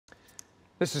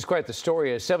This is quite the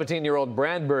story. A 17-year-old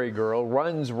Bradbury girl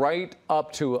runs right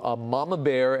up to a mama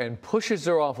bear and pushes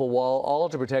her off a wall, all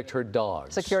to protect her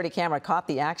dogs. Security camera caught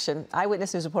the action.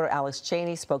 Eyewitness News reporter Alex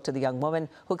Cheney spoke to the young woman,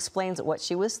 who explains what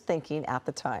she was thinking at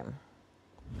the time.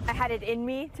 I had it in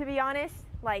me, to be honest.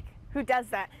 Like, who does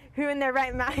that? Who in their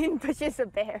right mind pushes a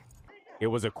bear? It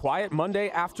was a quiet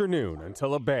Monday afternoon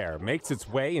until a bear makes its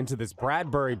way into this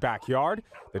Bradbury backyard.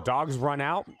 The dogs run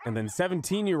out, and then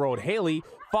 17-year-old Haley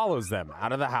follows them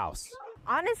out of the house.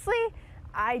 Honestly,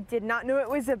 I did not know it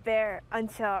was a bear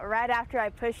until right after I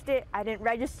pushed it. I didn't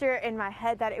register in my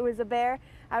head that it was a bear.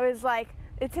 I was like,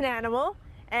 it's an animal,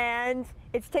 and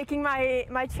it's taking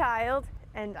my child.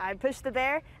 And I pushed the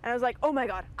bear, and I was like, oh my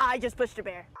God, I just pushed a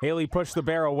bear. Haley pushed the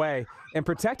bear away and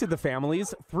protected the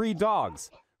family's 3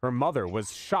 dogs. Her mother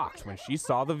was shocked when she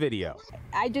saw the video.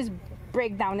 I just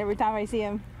break down every time I see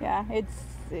him. Yeah, it's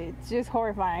just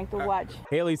horrifying to watch.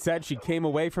 Haley said she came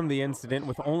away from the incident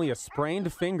with only a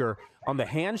sprained finger on the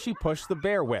hand she pushed the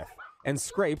bear with and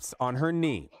scrapes on her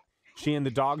knee. She and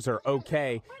the dogs are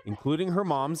okay, including her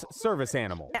mom's service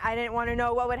animal. I didn't want to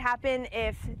know what would happen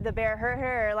if the bear hurt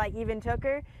her or like even took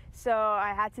her, so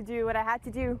I had to do what I had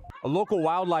to do. A local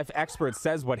wildlife expert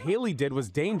says what Haley did was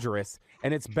dangerous,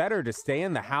 and it's better to stay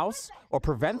in the house or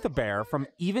prevent the bear from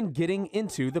even getting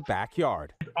into the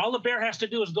backyard. All the bear has to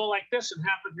do is go like this and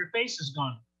half of your face is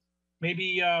gone.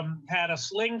 Maybe had a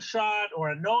slingshot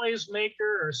or a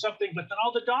noisemaker or something, but then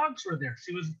all the dogs were there.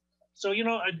 So, you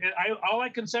know, all I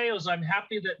can say is I'm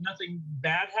happy that nothing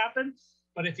bad happened.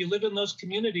 But if you live in those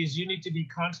communities, you need to be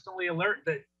constantly alert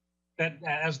that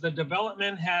as the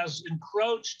development has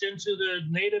encroached into the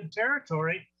native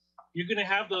territory, you're going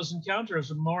to have those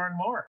encounters more and more.